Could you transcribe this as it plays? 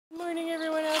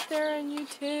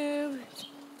YouTube.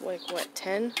 Like what,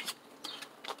 10?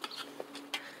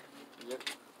 Yep.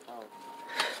 Oh.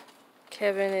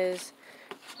 Kevin is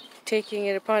taking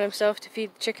it upon himself to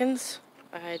feed the chickens.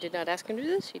 I did not ask him to do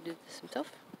this, he did this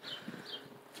himself.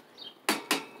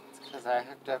 It's because I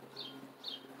hooked up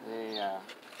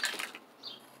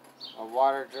a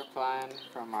water drip line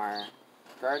from our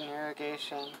garden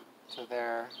irrigation to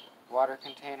their water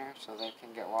container so they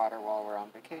can get water while we're on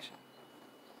vacation.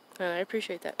 And I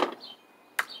appreciate that.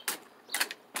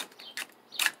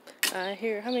 I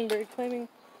hear a hummingbird claiming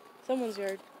someone's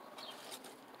yard.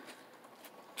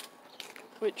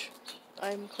 Which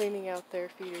I'm cleaning out their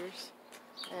feeders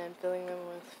and filling them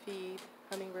with feed,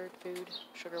 hummingbird food,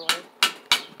 sugar water.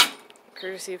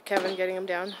 Courtesy of Kevin getting them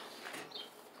down.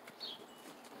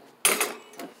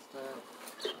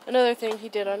 Another thing he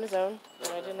did on his own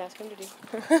that I didn't ask him to do.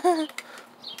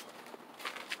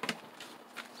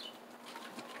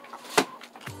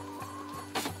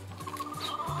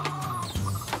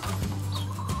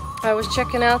 I was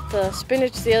checking out the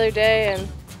spinach the other day, and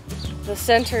the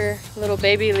center little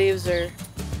baby leaves are,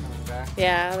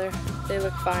 yeah, they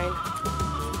look fine.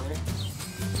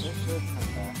 They should come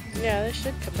back. Yeah, they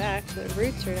should come back. The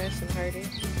roots are nice and hardy.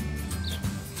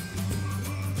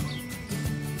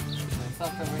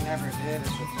 Something we never did is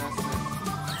adjust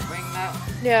this wing nut.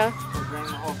 Yeah. To bring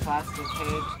the whole plastic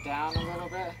cage down a little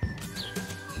bit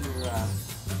to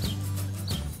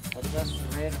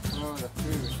adjust the rate of flow of the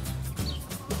food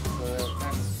so that it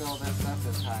doesn't fill this up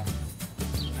as high.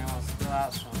 And it won't spill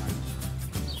out so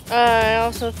much. I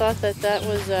also thought that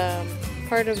was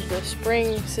part of the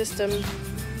spring system,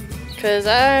 because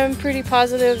I'm pretty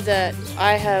positive that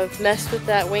I have messed with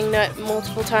that wing nut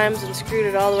multiple times and screwed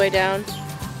it all the way down,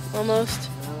 almost.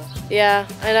 Yeah,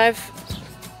 and I've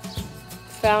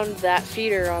found that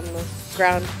feeder on the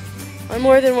ground on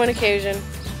more than one occasion,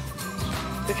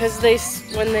 because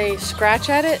when they scratch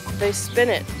at it, they spin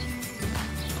it,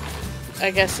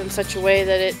 I guess, in such a way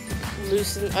that it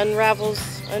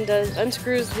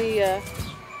unscrews the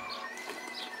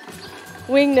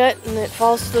wing nut, and it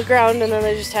falls to the ground, and then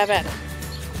they just have at it.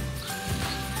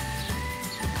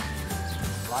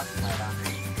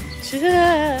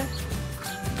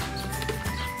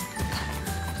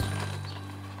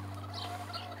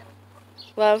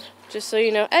 Love, just so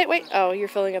you know. Hey, wait. Oh, you're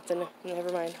filling up the...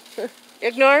 Never mind.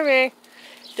 Ignore me.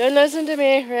 Don't listen to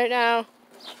me right now.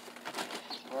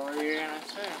 What were you going to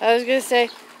say? I was going to say,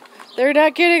 they're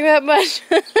not getting that much.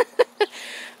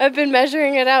 I've been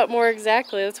measuring it out more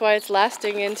exactly. That's why it's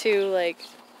lasting into, like,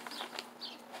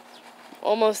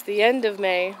 almost the end of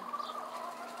May.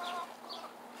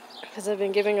 Because I've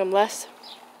been giving them less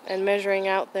and measuring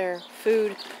out their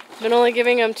food. I've been only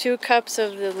giving them 2 cups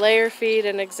of the layer feed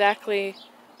and exactly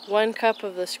 1 cup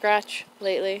of the scratch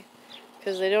lately.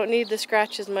 Because they don't need the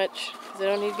scratch as much. Because they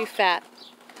don't need to be fat.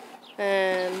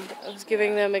 And I was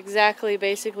giving them exactly,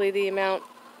 basically, the amount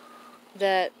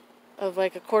that of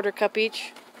like a 1/4 cup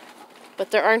each.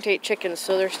 But there aren't 8 chickens,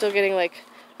 so they're still getting like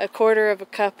a 1/4 of a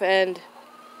cup and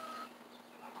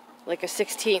like a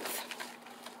 1/16.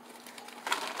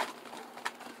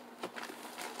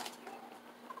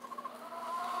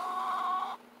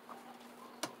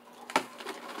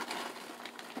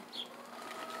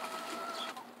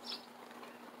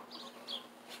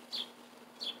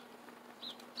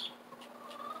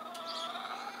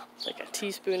 Like a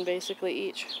teaspoon basically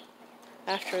each,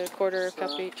 after a 1/4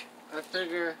 cup each. I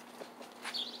figure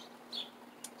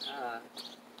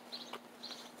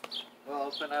we'll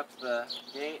open up the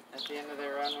gate at the end of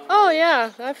their run. Oh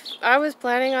yeah, I was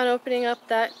planning on opening up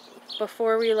that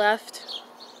before we left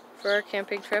for our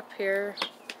camping trip here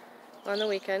on the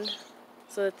weekend,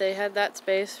 so that they had that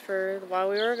space for while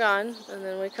we were gone, and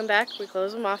then we come back, we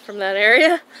close them off from that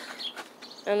area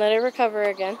and let it recover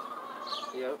again.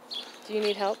 Yep. Do you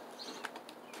need help?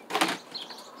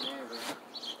 Maybe.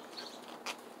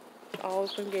 I'll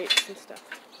open gates and stuff.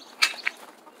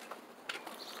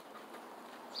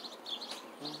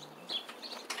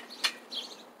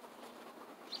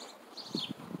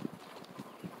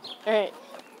 Alright,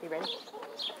 you ready?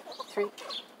 3,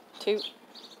 2,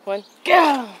 1,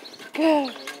 go!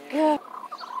 Go! Go!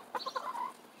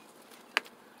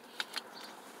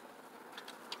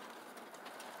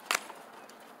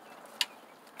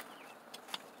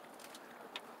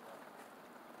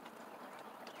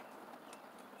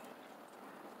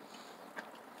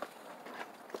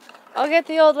 I'll get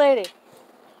the old lady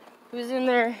who's in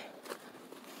there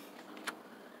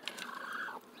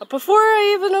before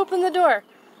I even opened the door.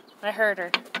 I heard her.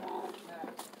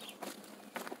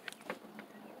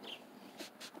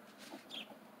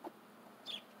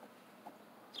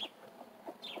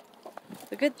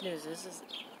 The good news is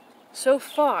So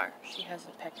far, she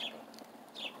hasn't pecked me.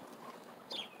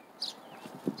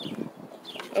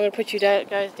 I'm gonna put you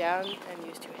guys down and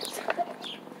use 2 hands.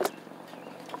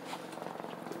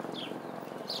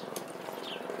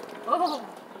 Oh,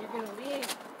 you're gonna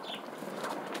leave.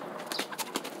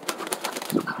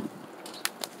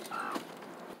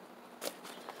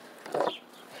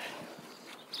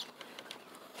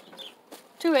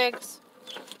 Two eggs.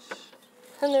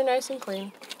 And they're nice and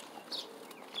clean.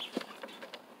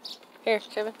 Here,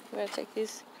 Kevin, I'm gonna take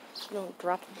these. Don't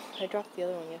drop them. I dropped the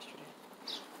other one yesterday.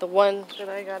 The one that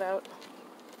I got out.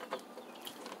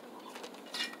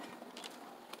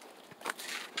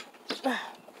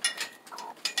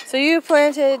 So you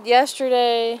planted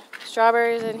yesterday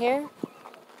strawberries in here?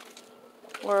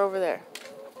 Or over there?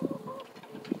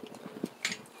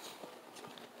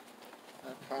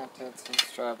 I planted some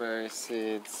strawberry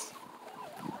seeds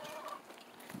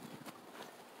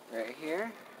right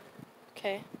here.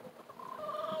 Okay.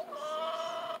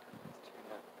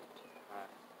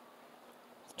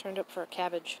 It's turned up for a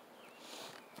cabbage.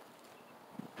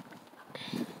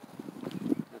 I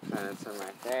planted some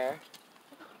right there.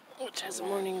 Which has a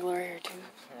morning glory or two.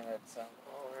 Planted some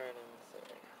over in this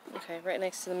area. Okay, right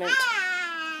next to the mint.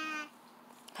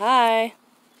 Hi.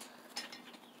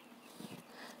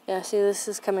 Yeah, see, this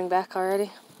is coming back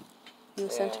already in the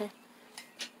center.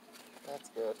 That's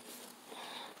good.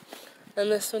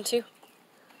 And this one too.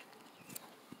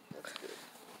 That's good.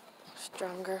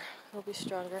 Stronger. It'll be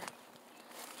stronger.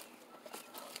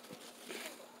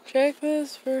 Check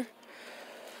this for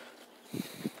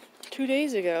 2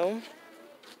 days ago.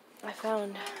 I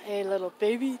found a little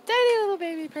baby, tiny little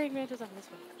baby praying mantis on this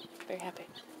one. Very happy.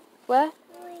 What?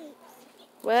 Grapes.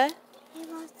 What? I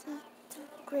want some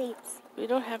grapes. We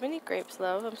don't have any grapes,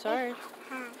 love. I'm sorry.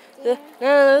 They're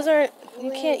No, those aren't.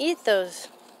 You can't eat those.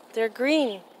 They're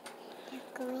green.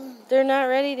 green. They're not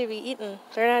ready to be eaten.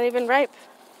 They're not even ripe.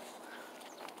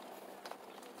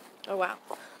 Oh, wow.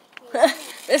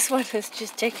 This one is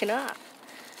just taking off.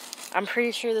 I'm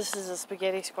pretty sure this is a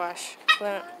spaghetti squash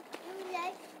plant. You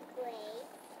like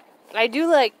grapes? I do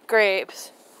like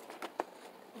grapes.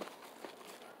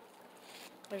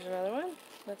 There's another one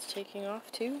that's taking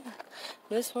off too.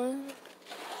 This one.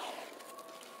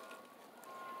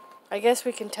 I guess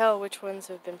we can tell which ones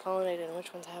have been pollinated and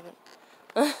which ones haven't.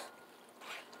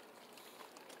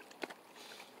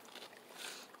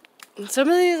 And some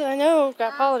of these I know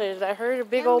got pollinated. I heard a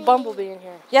big old bumblebee in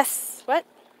here. Yes. What?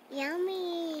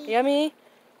 Yummy. Yummy.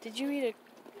 Did you eat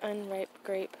an unripe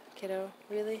grape, kiddo?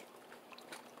 Really?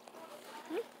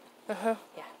 Uh-huh.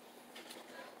 Yeah.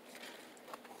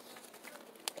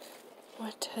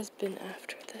 What has been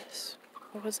after this?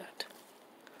 What was that?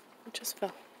 It just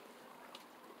fell.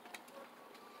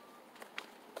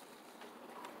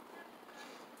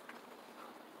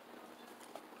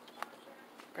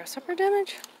 Grasshopper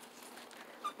damage?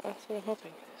 That's what I'm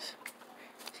hoping it is.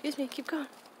 Excuse me, keep going.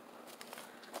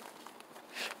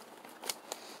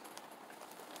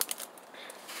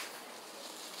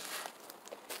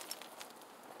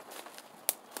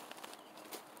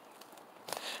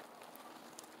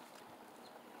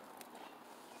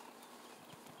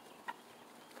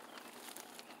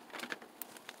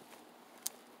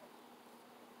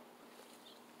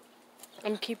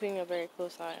 I'm keeping a very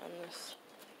close eye on this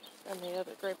and the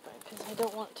other grapevine because I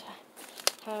don't want to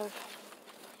have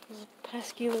those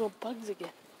pesky little bugs again.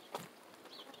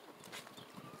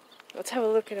 Let's have a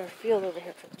look at our field over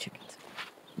here for the chickens.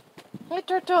 Hey,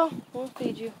 turtle, we'll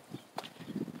feed you.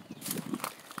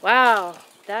 Wow,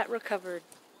 that recovered.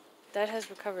 That has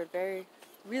recovered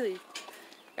really,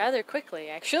 rather quickly,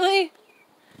 actually.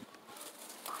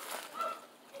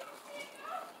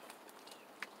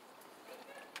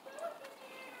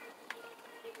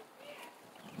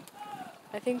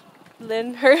 I think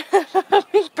Lynn heard a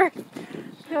hummingbird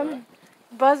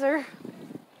buzzer.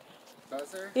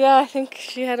 Buzzer? Yeah, I think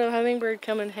she had a hummingbird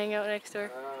come and hang out next to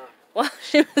her while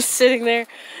she was sitting there.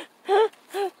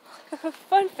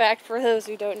 Fun fact for those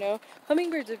who don't know,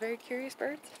 hummingbirds are very curious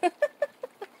birds.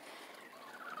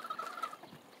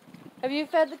 Have you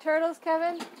fed the turtles,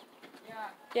 Kevin? Yeah.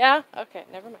 Yeah? Okay,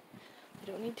 never mind.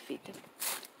 You don't need to feed them.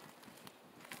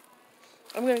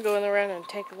 I'm going to go in the round and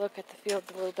take a look at the field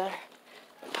a little better.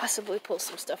 And possibly pull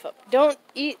some stuff up. Don't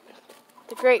eat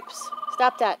the grapes.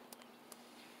 Stop that.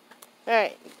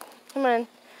 Alright, come on.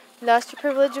 You lost your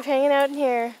privilege of hanging out in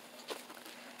here.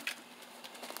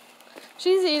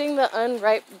 She's eating the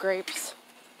unripe grapes.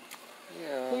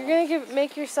 Yeah. You're going to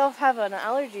make yourself have an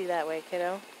allergy that way,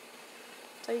 kiddo.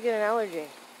 That's how you get an allergy.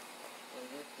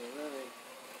 Really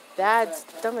Bad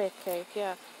stomach ache,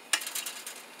 yeah.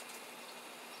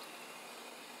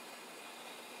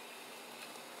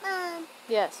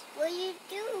 Yes. What are you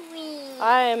doing?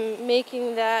 I am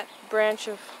making that branch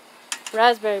of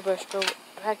raspberry bush go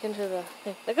back into the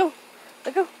thing. Let go.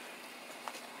 Let go.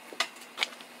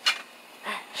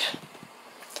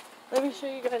 Let me show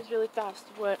you guys really fast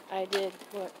what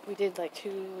we did like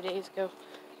 2 days ago.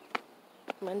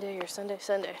 Monday or Sunday?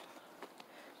 Sunday.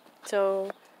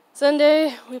 So,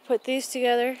 Sunday we put these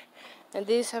together, and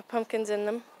these have pumpkins in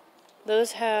them. That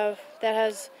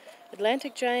has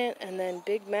Atlantic Giant and then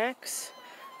Big Macs,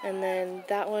 and then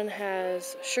that one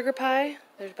has sugar pie.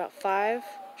 There's about 5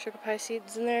 sugar pie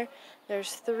seeds in there.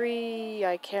 There's 3,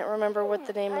 I can't remember what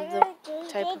the name of the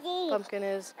type of pumpkin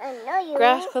is.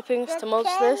 Grass clippings to mulch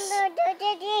this.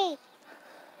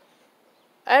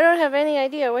 I don't have any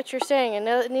idea what you're saying, and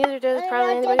neither does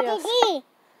probably anybody else.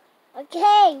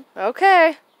 Okay.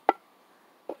 Okay.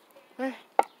 I'm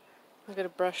gonna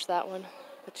brush that one.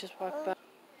 Let's just walk by.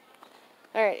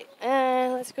 Alright,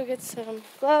 and let's go get some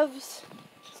gloves.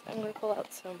 I'm gonna pull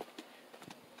out some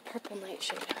purple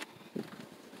nightshade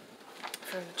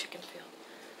from the chicken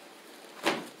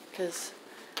field. Because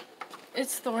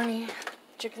it's thorny.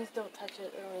 Chickens don't touch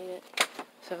it, they don't eat it.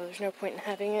 So there's no point in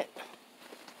having it.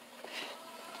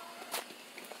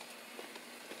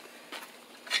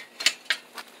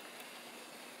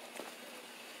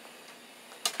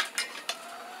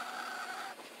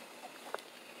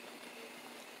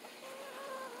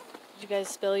 Did you guys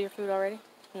spill your food already?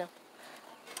 No.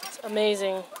 It's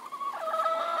amazing.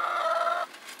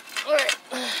 Alright,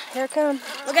 here it comes.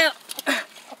 Look out!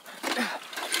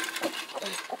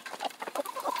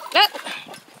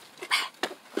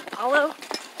 Although,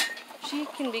 she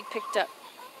can be picked up.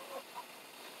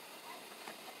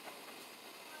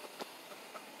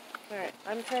 Alright,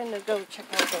 I'm trying to go check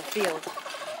out the field.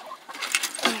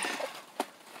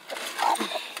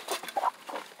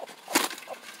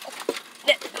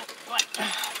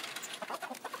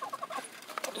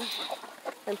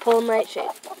 And pull nightshade.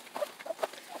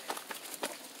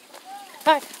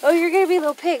 Hi. Oh, you're gonna be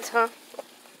little pigs, huh?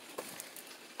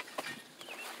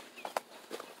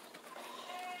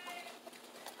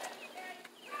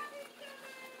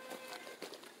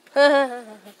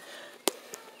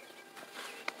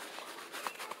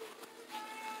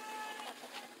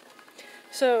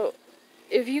 So,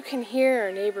 if you can hear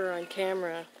our neighbor on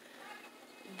camera,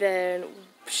 then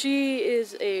she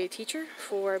is a teacher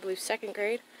for, I believe, 2nd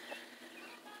grade.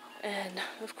 And,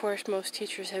 of course, most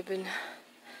teachers have been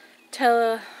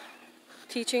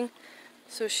tele-teaching.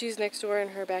 So she's next door in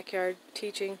her backyard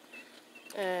teaching.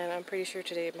 And I'm pretty sure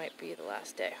today might be the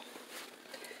last day.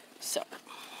 So,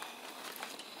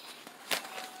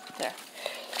 there.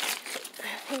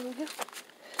 Here we go.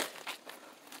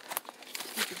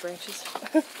 Stupid branches.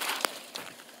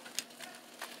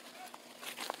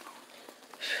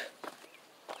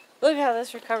 Look how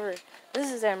this recovered.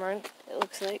 This is amaranth, it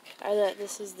looks like.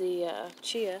 This is the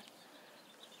chia.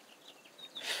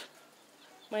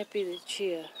 Might be the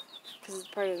chia, because it's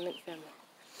part of the mint family.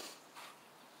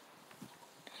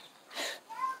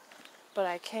 But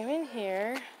I came in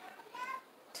here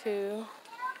to...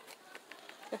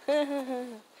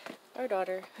 Our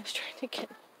daughter is trying to get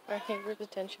our neighbor's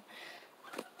attention.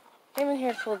 Came in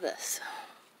here to pull this.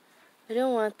 I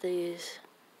don't want these.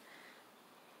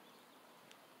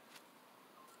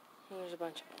 There's a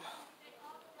bunch of them.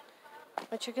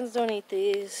 My chickens don't eat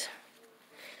these.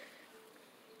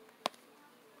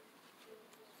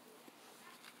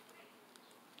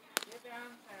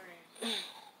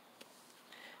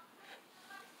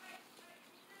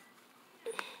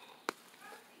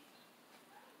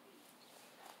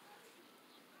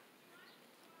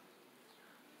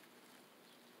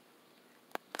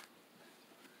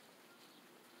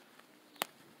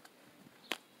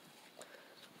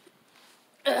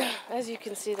 As you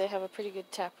can see, they have a pretty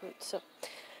good taproot, so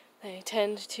they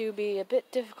tend to be a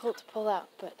bit difficult to pull out,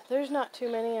 but there's not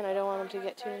too many, and I don't want them to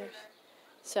get too nervous.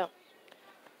 So,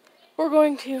 we're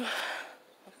going to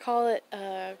call it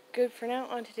good for now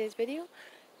on today's video.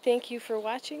 Thank you for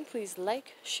watching. Please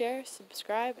like, share,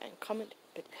 subscribe, and comment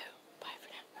below.